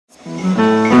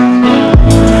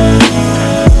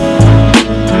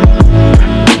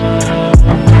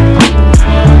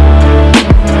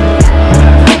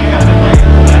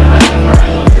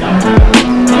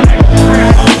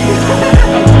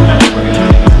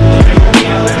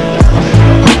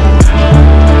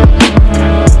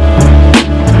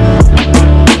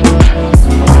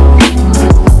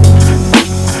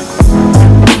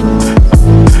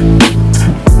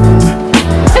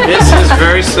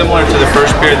Similar to the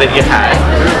first beer that you had.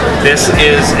 This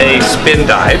is a spin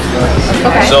dive.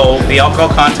 Okay. So the alcohol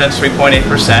content's 3.8%,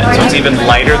 so it's even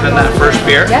lighter than that first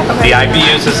beer. Yeah, okay. The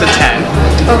IBUs is a 10.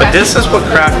 Okay. But this is what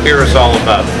craft beer is all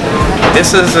about.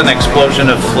 This is an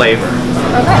explosion of flavor.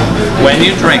 Okay. When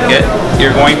you drink it,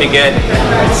 you're going to get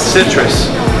citrus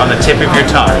on the tip of your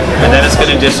tongue, and then it's going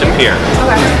to disappear.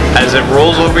 Okay. As it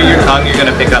rolls over your tongue, you're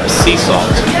going to pick up sea salt.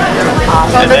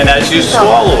 And then as you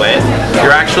swallow it,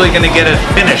 you're actually going to get a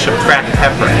finish of cracked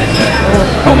pepper in it.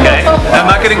 Okay? I'm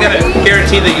not going to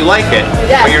guarantee that you like it,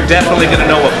 but you're definitely going to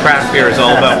know what craft beer is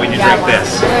all about when you drink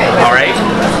this. All right?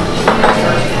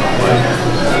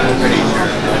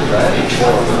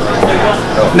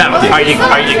 Now, are you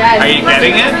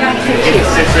getting it?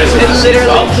 Citrus and sea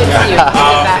salt.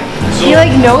 He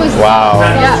like knows. Wow.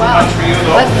 Yeah.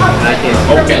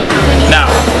 Okay. Now,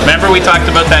 remember we talked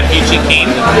about that peachy keen,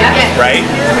 right?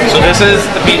 So this is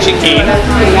the peachy keen.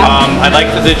 I'd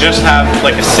like to just have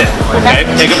like a sip, okay?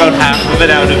 Take about half of it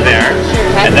out of there,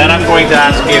 and then I'm going to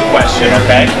ask you a question,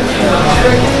 okay?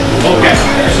 Okay.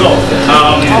 So,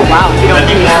 oh wow, you don't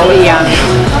see all the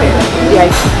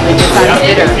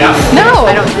bitter. No,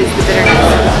 I don't taste the bitterness.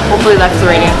 Hopefully that's the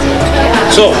right answer.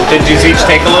 So, did you each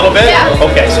take a little bit? Yeah.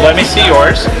 Okay, so let me see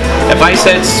yours. If I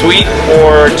said sweet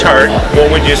or tart,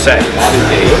 what would you say?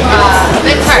 A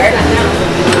bit tart.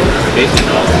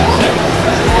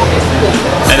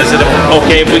 And is it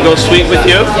okay if we go sweet with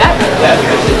you? Yeah.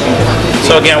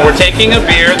 So again, we're taking a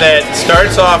beer that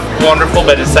starts off wonderful,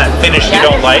 but it's that finish you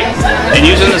don't like. And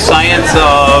using the science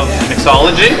of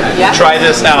mixology, try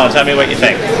this now and tell me what you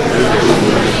think.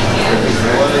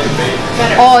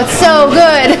 Oh, it's so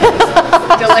good.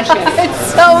 Delicious. It's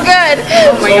so good.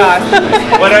 Oh my gosh.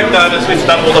 What I've done is we've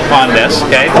stumbled upon this,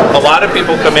 okay? A lot of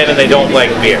people come in and they don't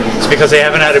like beer. It's because they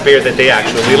haven't had a beer that they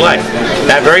actually like.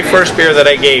 That very first beer that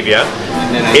I gave you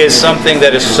is something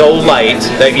that is so light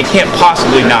that you can't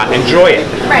possibly not enjoy it,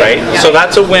 right? So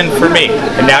that's a win for me.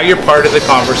 And now you're part of the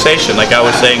conversation, like I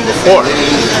was saying before.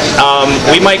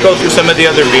 We might go through some of the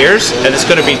other beers, and it's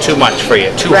going to be too much for you.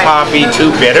 Too hoppy,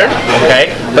 too bitter,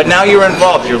 okay? But now you're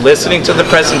involved. You're listening to the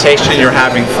presentation. You're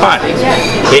having fun.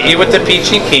 Hit you with the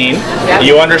peachy keen.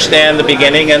 You understand the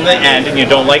beginning and the end, and you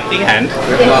don't like the end.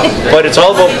 But it's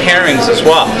all about pairings as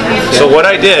well. So what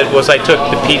I did was I took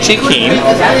the peachy keen,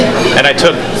 and I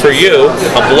took, for you,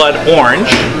 a blood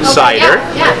orange cider,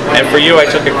 and for you I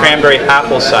took a cranberry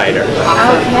apple cider.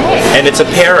 And it's a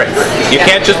pairing. You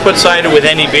can't just put cider with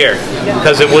any beer,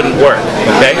 because it wouldn't work,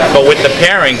 okay? But with the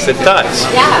pairings, it does.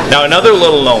 Now another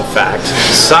little known fact,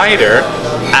 cider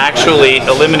actually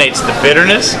eliminates the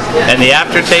bitterness and the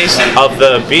aftertaste of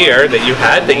the beer that you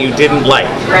had that you didn't like.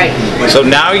 So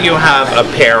now you have a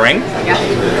pairing,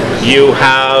 you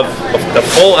have the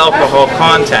full alcohol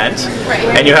content,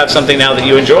 and you have something now that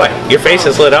you enjoy. Your face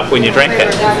is lit up when you drink it.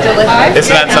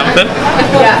 Isn't that something?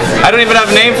 I don't even have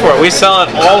a name for it. We sell it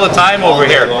all the time over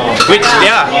here. We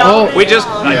just,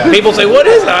 people say, what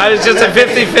is that? It's just a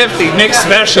 50-50 mixed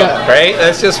special, right?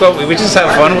 That's just what we just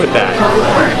have fun with that.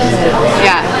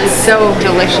 Yeah, it's so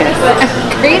delicious.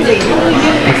 Crazy.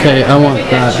 Okay, I want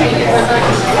that.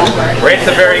 Right at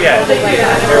the very end.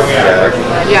 Here we are.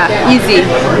 Yeah, easy.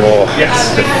 Oh,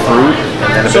 yes. The fruit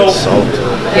and then a bit of salt.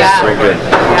 Yeah. Very good.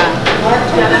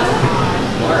 Wow.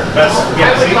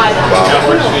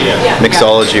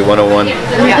 Mixology 101.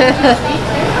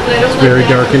 It's very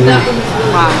dark in here.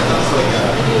 Wow.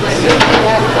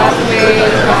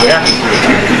 Yeah.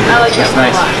 That's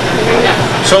nice.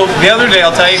 So the other day,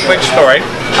 I'll tell you a quick story.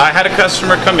 I had a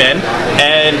customer come in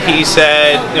and he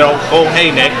said, you know, oh hey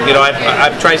Nick, you know,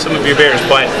 I've tried some of your beers,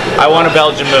 but I want a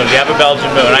Belgian Moon. Do you have a Belgian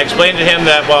Moon? I explained to him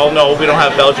that, well, no, we don't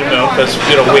have Belgian Moon because,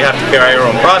 you know, we have to carry our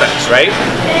own products, right?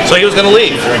 So he was going to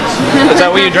leave. Is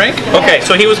that what you drink? Okay,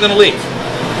 so he was going to leave.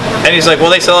 And he's like, well,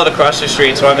 they sell it across the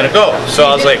street, so I'm going to go. So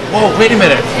I was like, whoa, wait a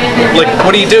minute. Like,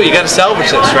 what do? You got to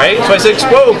salvage this, right? So I said,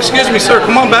 whoa, excuse me, sir,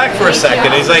 come on back for a second.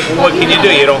 And he's like, well, what can you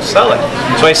do? You don't sell it.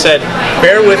 So I said,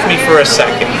 bear with me for a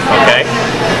second, okay?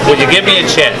 Would You give me a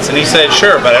chance. And he said,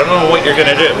 sure, but I don't know what you're going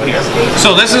to do.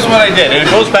 So this is what I did. And it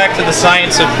goes back to the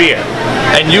science of beer.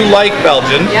 And you like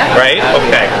Belgian, right?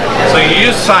 Okay. So you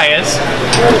use science.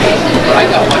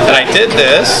 And I did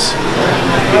this.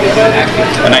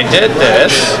 And I did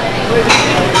this.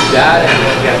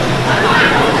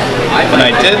 And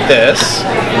I did this.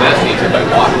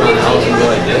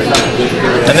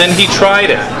 And then he tried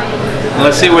it.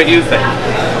 Let's see what you think.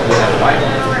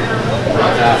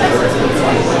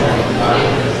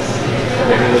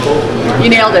 You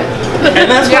nailed it.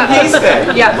 And that's what he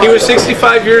said. Yeah. He was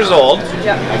 65 years old,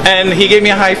 and he gave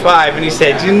me a high five, and he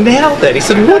said, you nailed it. He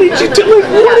said, what did you do? Like,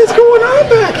 what is going on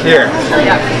back here?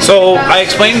 So I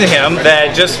explained to him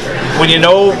that just when you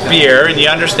know beer and you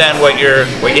understand what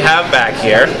you have back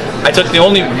here, I took the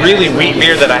only really wheat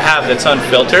beer that I have that's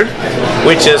unfiltered,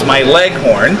 which is my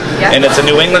Leghorn, and it's a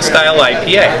New England style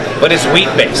IPA, but it's wheat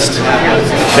based.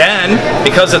 Then,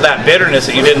 because of that bitterness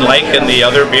that you didn't like in the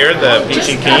other beer, the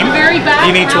Peachy Keen,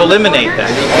 you need to eliminate that.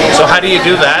 So how do you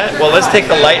do that? Well, let's take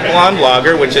a light blonde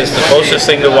lager, which is the closest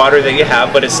thing to water that you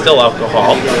have, but it's still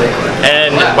alcohol.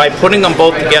 And by putting them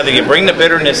both together, you bring the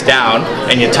bitterness down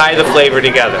and you tie the flavor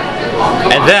together.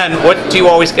 And then, what do you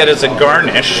always get as a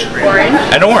garnish?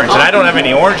 An orange. And I don't have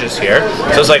any oranges here.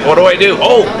 So it's like, what do I do?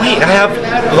 Oh, wait, I have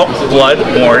blood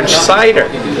orange cider.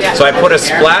 So I put a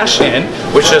splash in,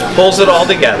 which just pulls it all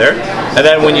together. And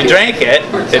then when you drank it,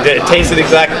 it tasted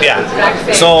exactly,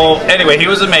 So anyway, he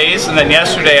was amazed. And then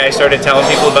yesterday I started telling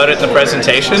people about it in the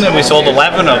presentation, and we sold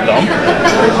 11 of them.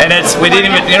 And we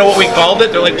didn't even, you know what we called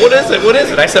it? They're like, what is it? What is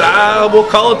it? I said, we'll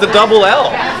call it the double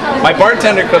L. My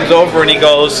bartender comes over and he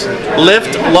goes,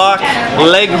 lift, lock,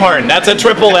 Leghorn. That's a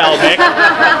triple L, Nick.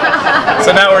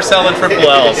 So now we're selling triple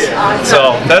L's.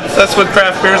 So that's what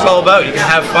craft beer is all about. You can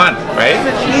have fun, right?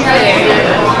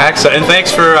 Excellent. And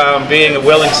thanks for being a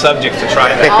willing subject to try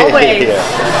that. Always.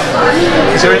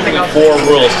 Is there anything 4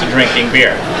 rules to drinking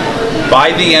beer?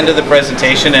 By the end of the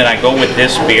presentation, and I go with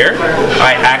this beer,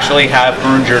 I actually have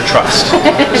earned your trust.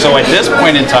 So at this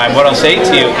point in time, what I'll say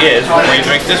to you is, before you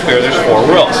drink this beer, there's 4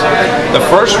 rules. The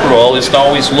first rule is to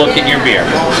always look at your beer.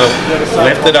 So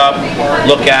lift it up,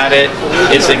 look at it.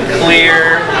 Is it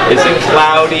clear? Is it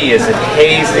cloudy? Is it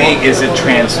hazy? Is it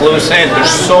translucent?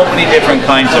 There's so many different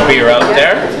kinds of beer out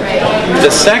there.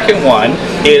 The second one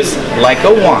is, like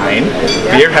a wine,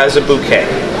 beer has a bouquet.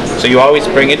 So you always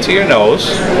bring it to your nose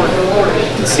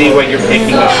and see what you're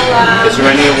picking up. Is there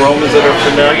any aromas that are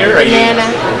familiar?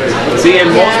 See,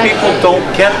 and most people don't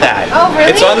get that. Oh,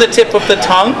 really? It's on the tip of the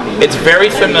tongue. It's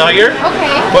very familiar,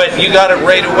 but you got it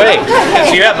right away.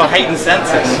 So you have a heightened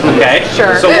senses, okay?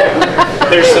 Sure. So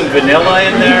there's some vanilla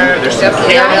in there, there's some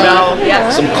caramel,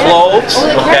 some cloves,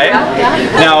 okay?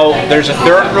 Now, there's a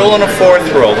 3rd rule and a 4th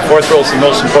rule. The 4th rule is the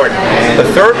most important. The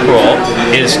 3rd rule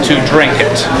is to drink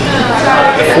it.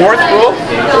 The 4th rule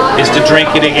is to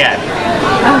drink it again.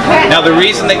 Now the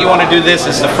reason that you want to do this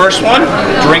is the first one,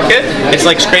 drink it. It's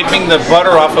like scraping the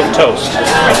butter off of toast,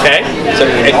 okay? So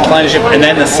it cleanses you. And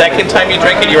then the second time you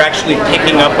drink it, you're actually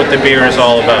picking up what the beer is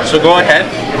all about. So go ahead.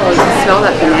 Oh, you can smell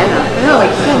that banana. Really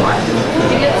good.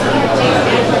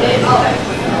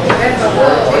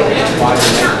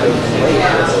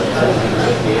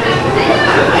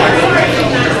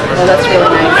 Oh, that's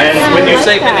really nice. And when you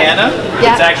say banana,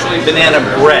 it's actually banana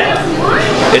bread.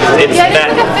 It's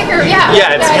that.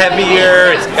 It's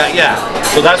heavier. It's got,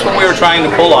 So that's what we were trying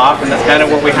to pull off, and that's kind of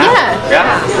what we have.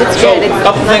 So a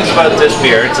couple things about this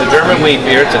beer. It's a German wheat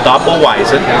beer. It's a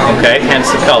Doppelweizen, okay, hence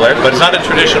the color. But it's not a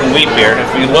traditional wheat beer. If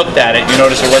you looked at it, you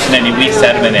notice there wasn't any wheat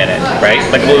sediment in it, right?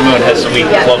 Like Blue Moon has the wheat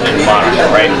floating in the bottom,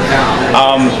 right?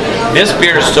 This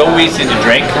beer is so easy to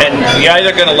drink, and you're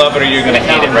either going to love it or you're going to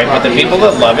hate it, right? But the people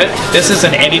that love it, this is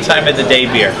an any time of the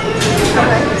day beer.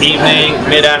 Evening,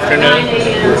 mid-afternoon.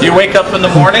 You wake up in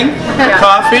the morning,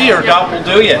 coffee or doppel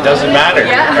do you, it doesn't matter,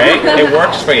 right? It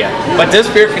works for you. But this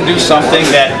beer can do something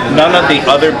that none of the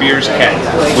other beers can.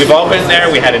 We've all been there,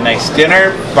 we had a nice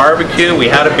dinner, barbecue, we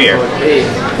had a beer.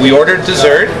 We ordered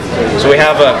dessert, so we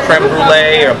have a creme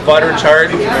brulee or a butter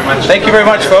tart. Thank you very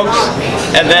much, folks.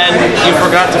 And then you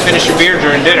forgot to finish your beer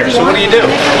during dinner, so what do?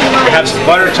 You have some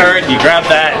butter tart, you grab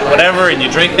that, whatever, and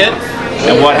you drink it.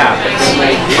 And what happens?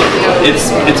 It's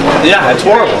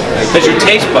horrible. Because your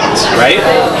taste buds, right?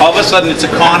 All of a sudden it's a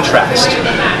contrast.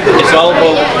 It's all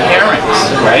about pairings,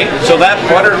 right? So that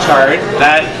butter tart,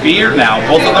 that beer now,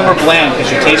 both of them are bland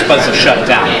because your taste buds have shut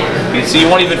down. So you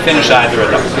won't even finish either of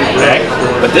them, okay?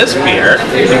 But this beer,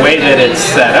 the way that it's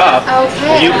set up,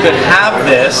 you could have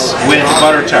this with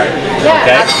butter tart,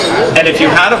 okay? And if you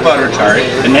had a butter tart,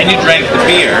 and then you drank the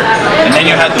beer, and then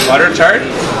you had the butter tart,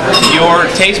 your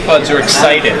taste buds are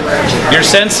excited. Your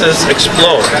senses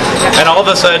explode. And all of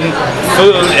a sudden,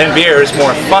 food and beer is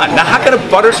more fun. Now, how could a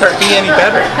butter tart be any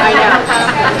better?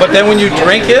 But then when you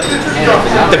drink it,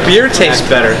 the beer tastes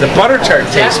better. The butter tart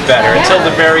tastes better until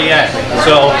the very end.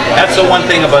 So that's the one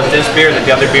thing about this beer that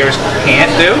the other beers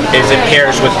can't do, is it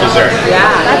pairs with dessert.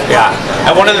 Yeah.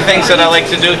 And one of the things that I like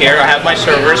to do here, I have my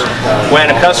servers,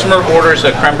 when a customer orders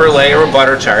a creme brulee or a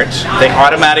butter tart, they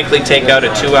automatically take out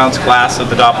a 2-ounce glass of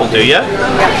the Doppelduja,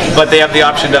 but they have the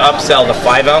option to upsell the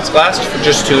 5-ounce glass for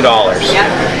just $2.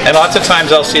 And lots of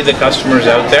times I'll see the customers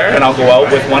out there, and I'll go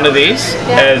out with one of these,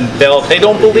 and they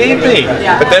don't believe me.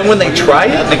 But then when they try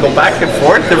it, they go back and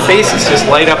forth, their faces just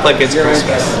light up like it's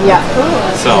Christmas.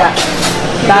 So.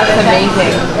 That's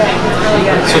amazing.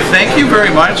 So thank you very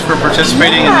much for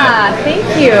participating in that. Thank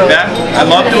you. Yeah, I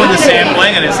love doing the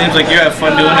sampling, and it seems like you have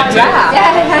fun doing it too.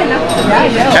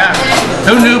 Yeah.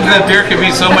 Who knew that beer could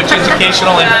be so much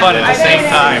educational and fun at the same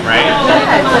time, right?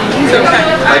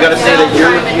 I gotta say that your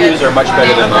reviews are much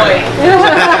better than mine.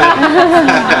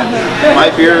 My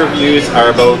beer reviews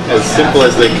are about as simple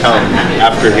as they come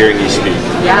after hearing you speak.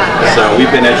 So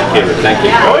we've been educated. Thank you.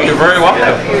 Oh, you're very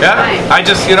welcome. Yeah. I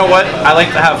just, you know what? I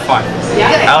like to have fun.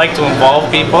 I like to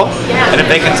involve people, and if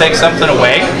they can take something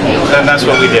away, then that's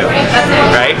what we do,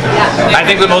 right? I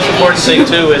think the most important thing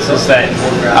too is that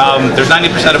there's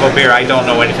 90% of a beer I don't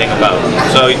know anything about,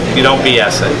 so you don't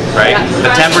BS it, right?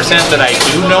 The 10% that I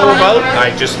do know about,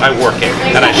 I work it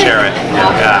and I share it.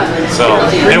 Yeah. So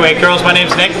anyway, girls, my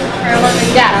name's Nick.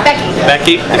 Becky.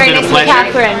 Becky, it's Very been a nice to meet pleasure.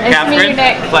 Catherine. Nice to meet you,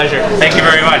 Nick. Pleasure. Thank you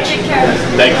very much.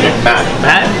 Thank you. Matt.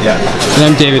 Yeah.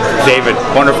 And I'm David. David.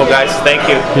 Wonderful, guys. Thank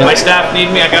you. My staff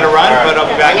need me. I gotta run, but I'll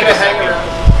be back in a second.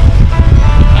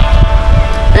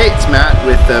 Hey, it's Matt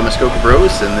with Muskoka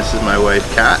Bros, and this is my wife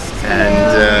Kat,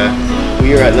 and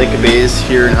we are at Lake of Bays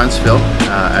here in Huntsville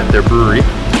at their brewery,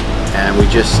 and we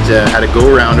just had a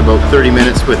go around about 30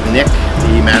 minutes with Nick,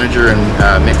 the manager and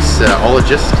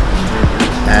mixologist,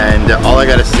 and all I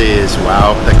gotta say is,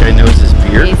 wow, that guy knows his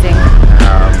beer. Amazing.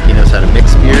 He knows how to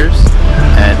mix beers,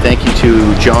 and thank you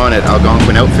to John at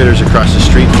Algonquin Outfitters across the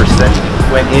street for setting.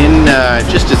 Went in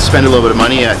just to spend a little bit of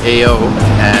money at AO,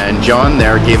 and John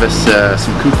there gave us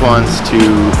some coupons to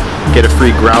get a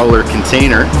free growler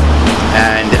container,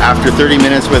 and after 30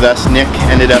 minutes with us, Nick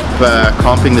ended up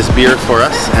comping this beer for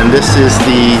us, and this is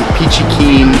the Peachy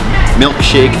Keen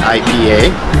Milkshake IPA.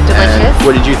 Delicious. And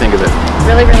what did you think of it?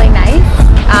 Really, really nice.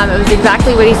 It was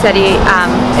exactly what he said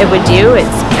it would do.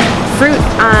 It's fruit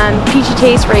peachy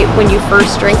taste right when you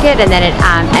first drink it, and then it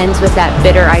ends with that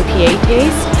bitter IPA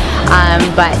taste,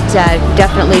 but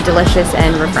definitely delicious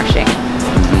and refreshing.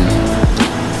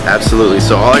 Absolutely.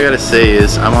 So all I gotta say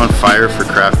is I'm on fire for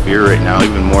craft beer right now,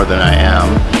 even more than I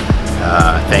am.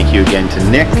 Thank you again to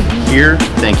Nick here.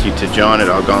 Thank you to John at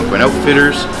Algonquin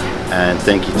Outfitters, and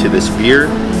thank you to this beer.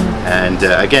 And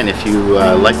again, if you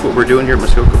like what we're doing here at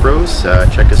Muskoka Bros,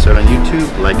 check us out on YouTube,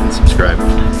 like and subscribe.